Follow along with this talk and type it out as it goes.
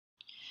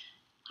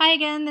Hi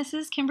again, this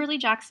is Kimberly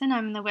Jackson.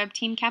 I'm the web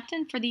team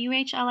captain for the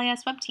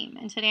UHLIS web team,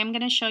 and today I'm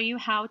going to show you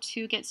how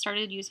to get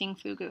started using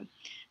Fugu.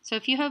 So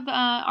if you have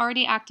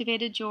already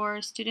activated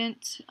your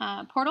student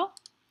portal,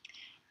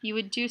 you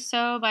would do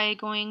so by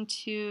going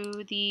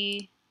to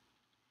the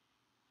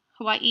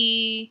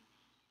Hawaii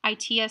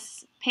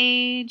ITS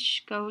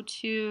page, go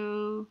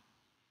to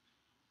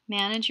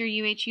manage your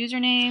UH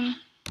username.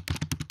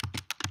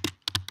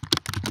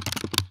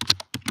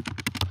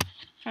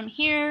 From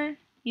here,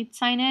 you'd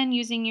sign in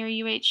using your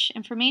UH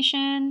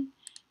information,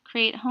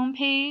 create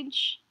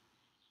homepage,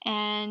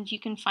 and you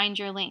can find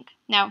your link.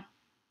 Now,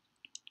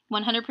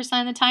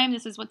 100% of the time,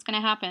 this is what's going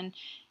to happen,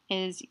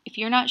 is if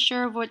you're not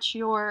sure of what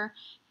your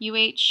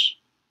UH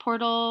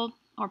portal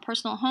or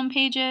personal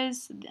homepage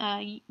is,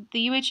 the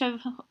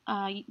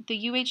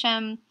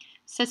UHM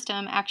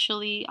system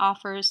actually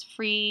offers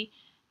free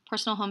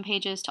personal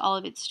homepages to all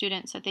of its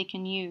students that they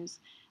can use.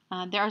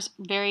 There are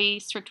very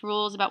strict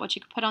rules about what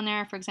you can put on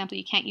there. For example,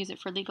 you can't use it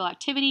for legal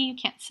activity, you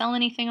can't sell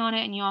anything on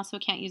it, and you also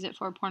can't use it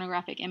for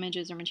pornographic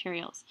images or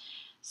materials.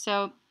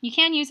 So you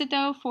can use it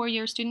though for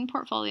your student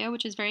portfolio,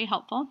 which is very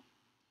helpful.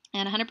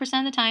 And 100%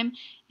 of the time,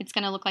 it's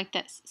going to look like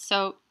this.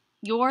 So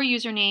your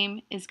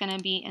username is going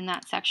to be in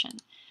that section.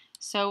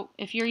 So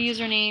if your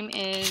username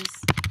is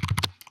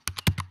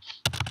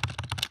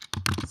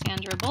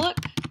Sandra Bullock,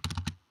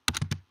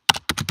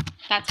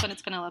 that's what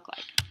it's going to look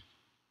like.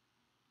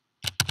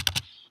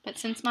 But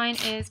since mine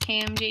is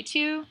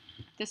KMJ2,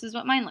 this is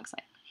what mine looks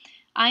like.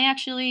 I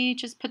actually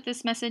just put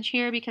this message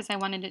here because I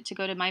wanted it to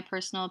go to my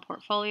personal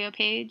portfolio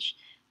page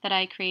that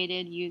I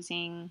created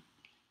using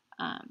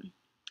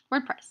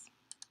WordPress.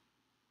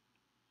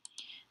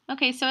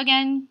 Okay, so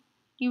again,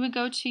 you would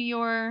go to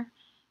your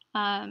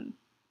UH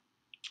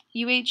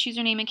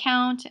username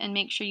account and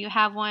make sure you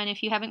have one.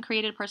 If you haven't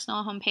created a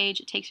personal homepage,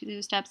 it takes you through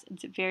the steps.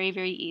 It's very,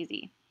 very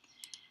easy.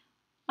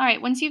 All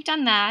right, once you've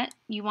done that,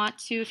 you want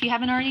to, if you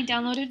haven't already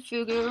downloaded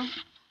Fugu,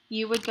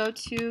 you would go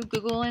to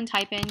Google and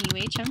type in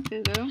UHM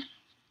Fugu,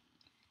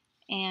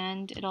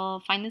 and it'll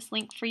find this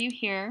link for you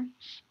here.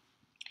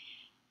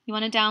 You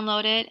want to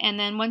download it, and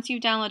then once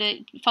you've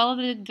downloaded it, follow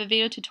the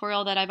video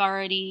tutorial that I've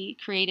already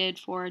created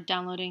for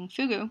downloading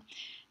Fugu,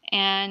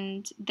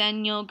 and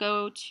then you'll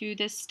go to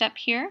this step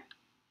here,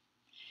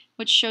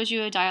 which shows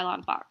you a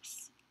dialog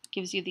box. It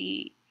gives you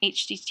the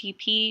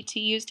HTTP to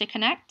use to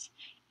connect,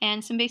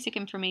 and some basic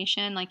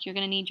information like you're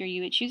going to need your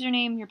UH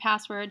username, your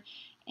password,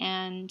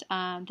 and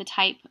the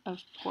type of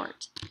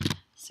port.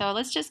 So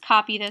let's just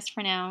copy this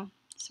for now.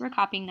 So we're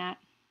copying that.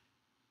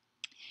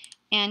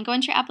 And go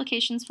into your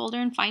applications folder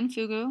and find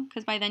Fugu,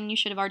 because by then you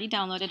should have already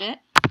downloaded it.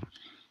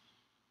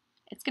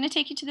 It's going to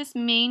take you to this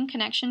main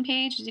connection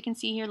page. As you can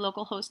see here,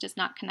 localhost is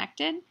not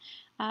connected.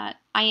 I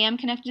am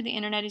connected to the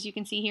internet, as you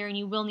can see here, and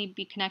you will need to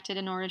be connected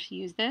in order to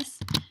use this.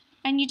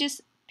 And you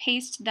just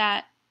paste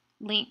that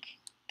link,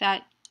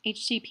 that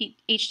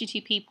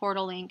HTTP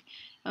portal link,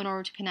 in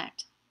order to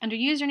connect. Under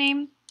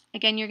username,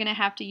 again, you're going to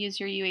have to use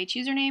your UH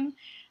username.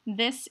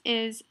 This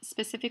is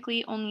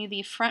specifically only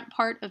the front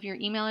part of your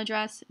email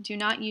address. Do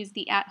not use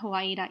the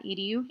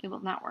 @hawaii.edu. It will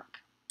not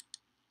work.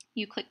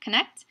 You click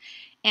connect,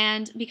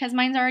 and because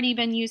mine's already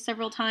been used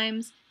several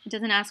times, it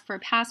doesn't ask for a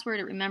password.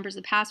 It remembers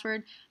the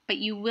password, but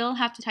you will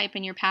have to type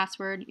in your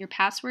password. Your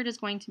password is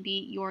going to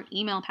be your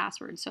email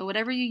password. So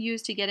whatever you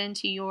use to get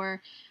into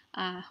your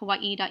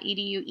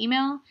hawaii.edu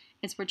email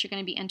is what you're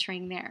going to be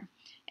entering there.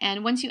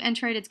 And once you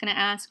enter it, it's going to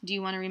ask, do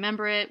you want to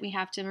remember it? We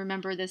have to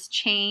remember this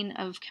chain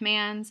of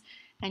commands.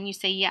 And you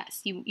say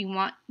yes. You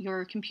want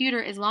your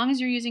computer, as long as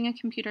you're using a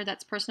computer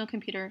that's personal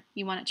computer,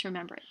 you want it to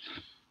remember it.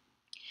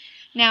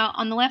 Now,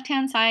 on the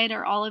left-hand side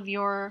are all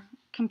your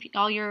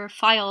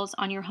files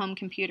on your home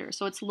computer,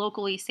 so it's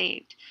locally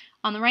saved.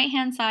 On the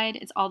right-hand side,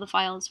 it's all the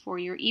files for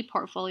your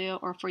ePortfolio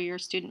or for your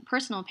student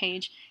personal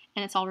page,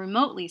 and it's all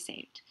remotely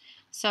saved.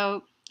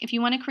 So if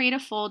you want to create a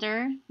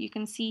folder, you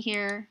can see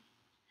here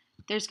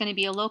there's going to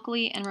be a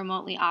locally and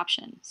remotely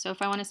option. So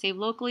if I want to save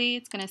locally,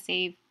 it's going to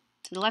save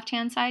to the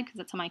left-hand side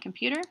because it's on my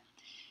computer.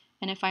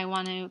 And if I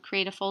want to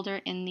create a folder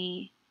in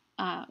the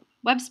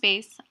web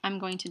space, I'm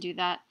going to do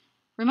that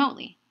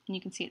remotely. And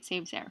you can see it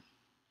saves there.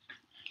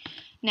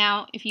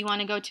 Now, if you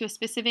want to go to a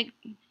specific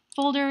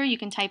folder, you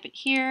can type it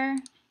here.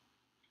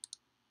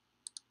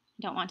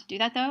 I don't want to do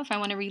that though. If I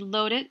want to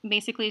reload it,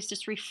 basically it's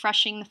just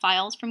refreshing the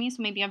files for me.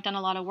 So maybe I've done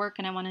a lot of work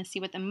and I want to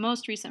see what the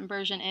most recent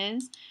version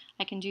is.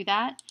 I can do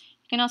that.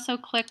 You can also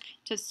click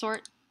to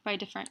sort by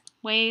different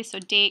ways. So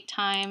date,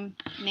 time,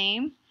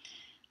 name.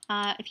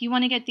 If you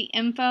want to get the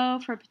info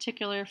for a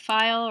particular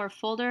file or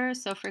folder,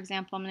 so for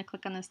example, I'm going to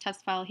click on this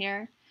test file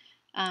here.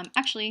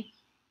 Actually,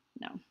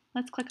 no,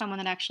 let's click on one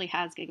that actually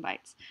has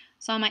gigabytes.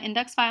 So on my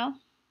index file,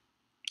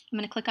 I'm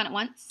going to click on it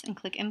once and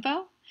click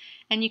info.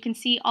 And you can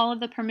see all of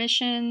the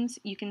permissions.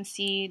 You can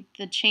see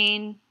the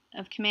chain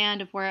of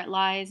command of where it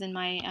lies in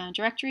my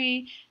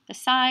directory, the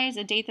size,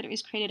 the date that it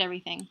was created,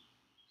 everything.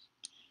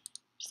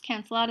 Just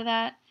cancel out of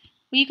that.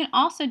 What you can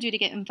also do to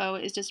get info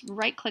is just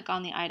right click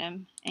on the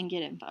item and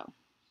get info.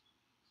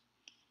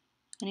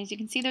 And as you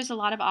can see, there's a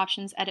lot of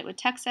options: edit with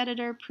text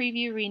editor,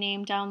 preview,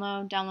 rename,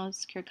 download, download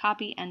secure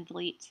copy, and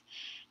delete.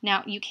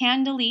 Now, you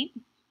can delete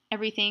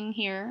everything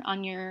here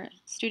on your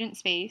student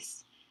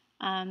space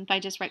by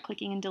just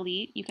right-clicking and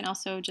delete. You can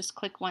also just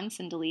click once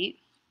and delete,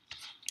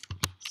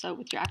 so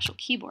with your actual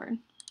keyboard.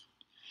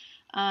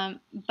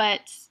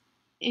 But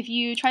if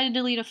you try to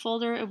delete a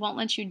folder, it won't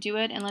let you do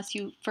it unless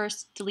you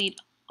first delete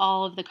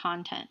all of the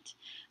content.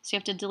 So you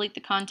have to delete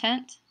the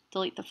content,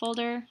 delete the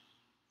folder,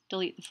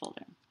 delete the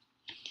folder.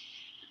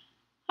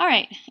 All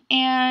right,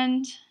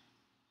 and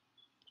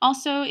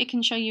also it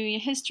can show you your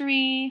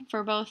history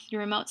for both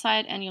your remote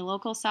side and your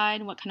local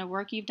side, what kind of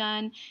work you've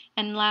done.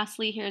 And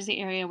lastly, here's the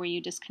area where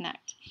you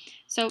disconnect.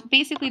 So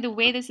basically the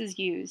way this is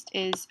used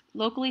is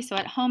locally, so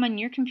at home on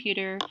your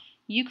computer,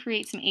 you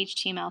create some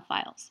HTML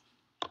files.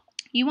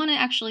 You want to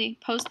actually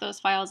post those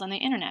files on the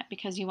internet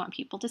because you want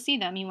people to see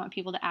them. You want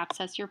people to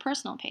access your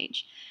personal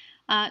page.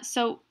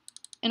 So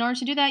in order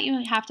to do that,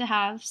 you have to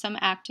have some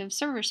active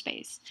server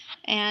space.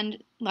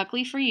 And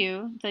luckily for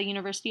you, the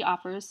university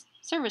offers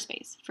server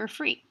space for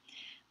free.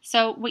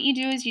 So what you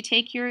do is you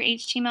take your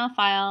HTML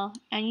file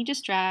and you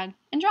just drag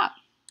and drop.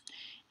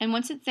 And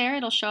once it's there,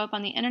 it'll show up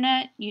on the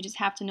internet. You just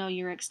have to know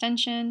your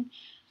extension.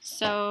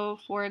 So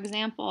for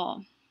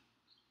example,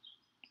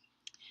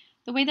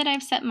 the way that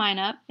I've set mine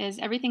up is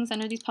everything's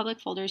under these public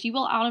folders. You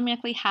will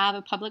automatically have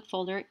a public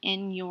folder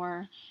in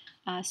your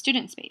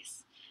student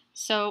space.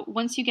 So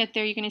once you get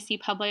there, you're going to see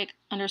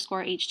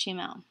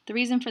public_HTML. The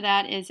reason for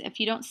that is if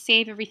you don't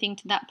save everything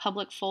to that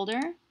public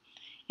folder,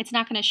 it's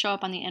not going to show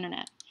up on the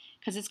internet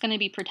because it's going to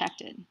be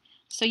protected.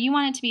 So you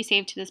want it to be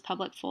saved to this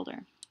public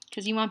folder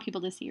because you want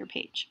people to see your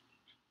page.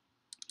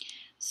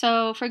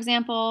 So for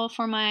example,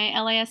 for my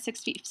LIS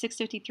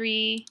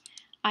 653,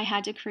 I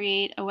had to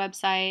create a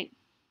website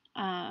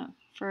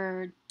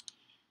for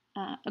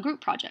a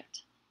group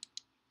project.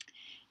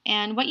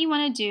 And what you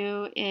want to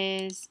do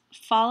is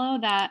follow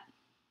that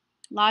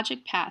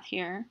logic path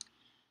here.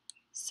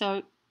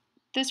 So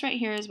this right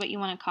here is what you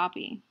want to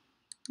copy.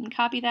 You can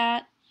copy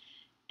that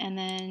and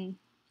then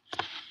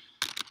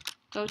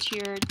go to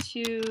your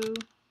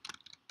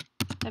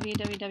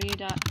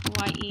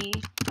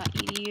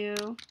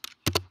www.hawaii.edu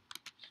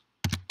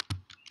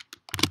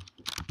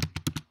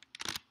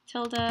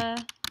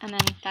tilde, and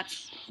then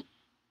that's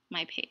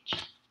my page.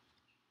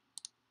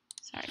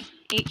 Sorry,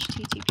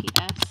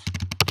 HTTPS.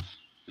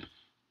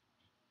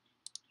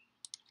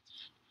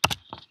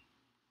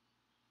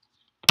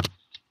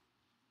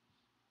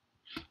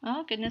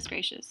 Oh, goodness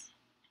gracious.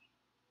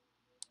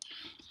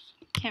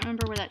 Can't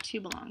remember where that 2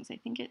 belongs. I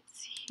think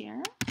it's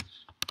here.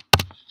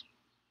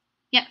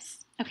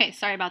 Yes. Okay,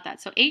 sorry about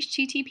that. So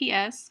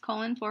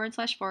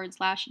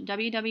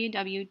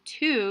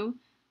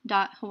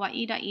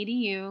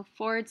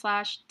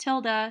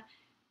https://www.hawaii.edu/tilde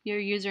your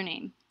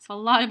username. It's a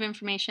lot of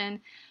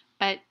information,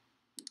 but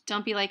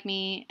don't be like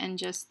me and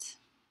just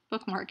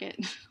bookmark it.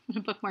 I'm going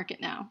to bookmark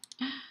it now.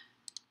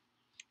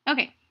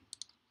 Okay.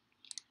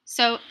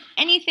 So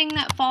anything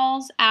that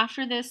falls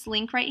after this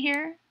link right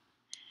here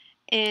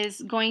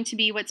is going to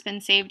be what's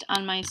been saved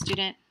on my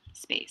student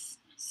space.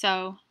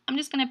 So I'm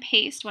just going to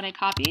paste what I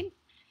copied,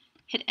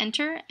 hit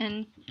enter,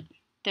 and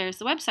there's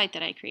the website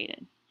that I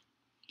created.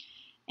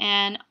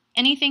 And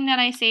anything that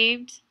I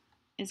saved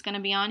is going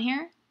to be on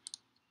here.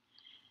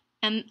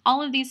 And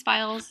all of these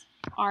files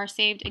are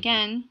saved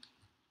again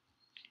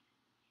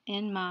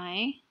in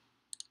my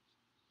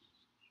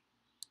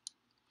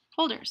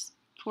folders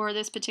for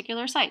this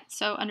particular site.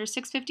 So under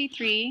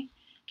 653, you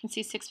can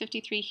see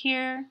 653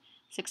 here,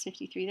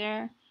 653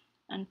 there.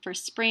 And for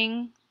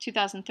spring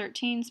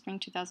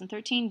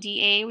 2013,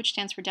 DA, which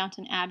stands for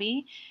Downton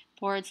Abbey,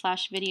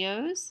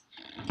 /videos.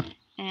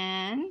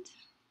 And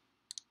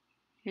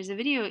here's a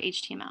video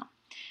HTML.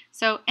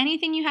 So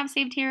anything you have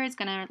saved here is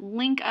going to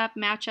link up,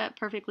 match up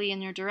perfectly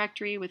in your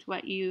directory with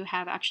what you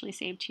have actually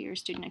saved to your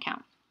student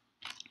account.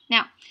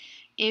 Now,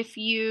 if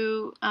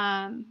you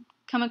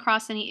come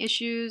across any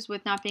issues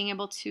with not being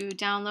able to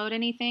download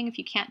anything, if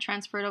you can't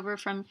transfer it over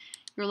from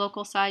your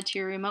local side to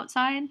your remote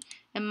side,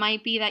 it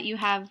might be that you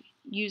have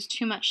used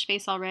too much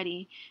space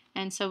already.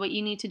 And so what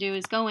you need to do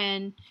is go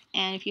in,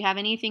 and if you have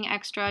anything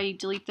extra, you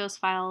delete those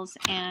files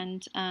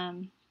and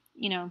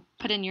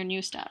put in your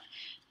new stuff.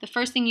 The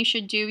first thing you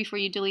should do before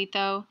you delete,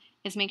 though,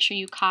 is make sure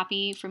you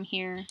copy from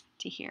here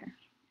to here.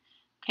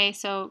 Okay,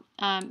 so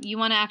you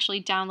want to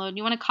actually download,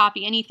 you want to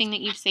copy anything that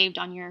you've saved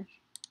on your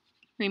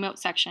remote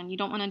section. You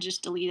don't want to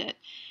just delete it,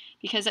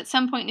 because at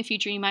some point in the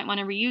future you might want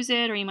to reuse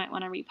it, or you might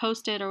want to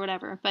repost it or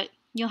whatever, but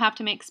you'll have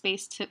to make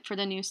space for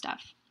the new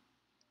stuff.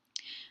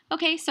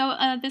 Okay, so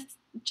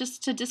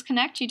just to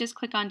disconnect, you just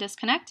click on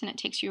disconnect and it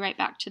takes you right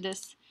back to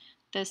this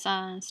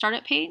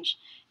startup page,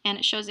 and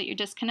it shows that you're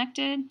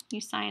disconnected.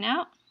 You sign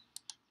out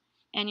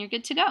and you're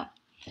good to go.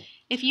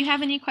 If you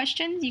have any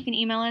questions, you can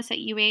email us at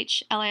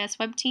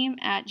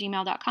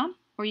uhliswebteam@gmail.com,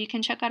 or you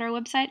can check out our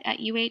website at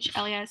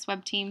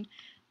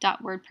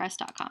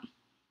uhliswebteam.wordpress.com.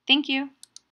 Thank you.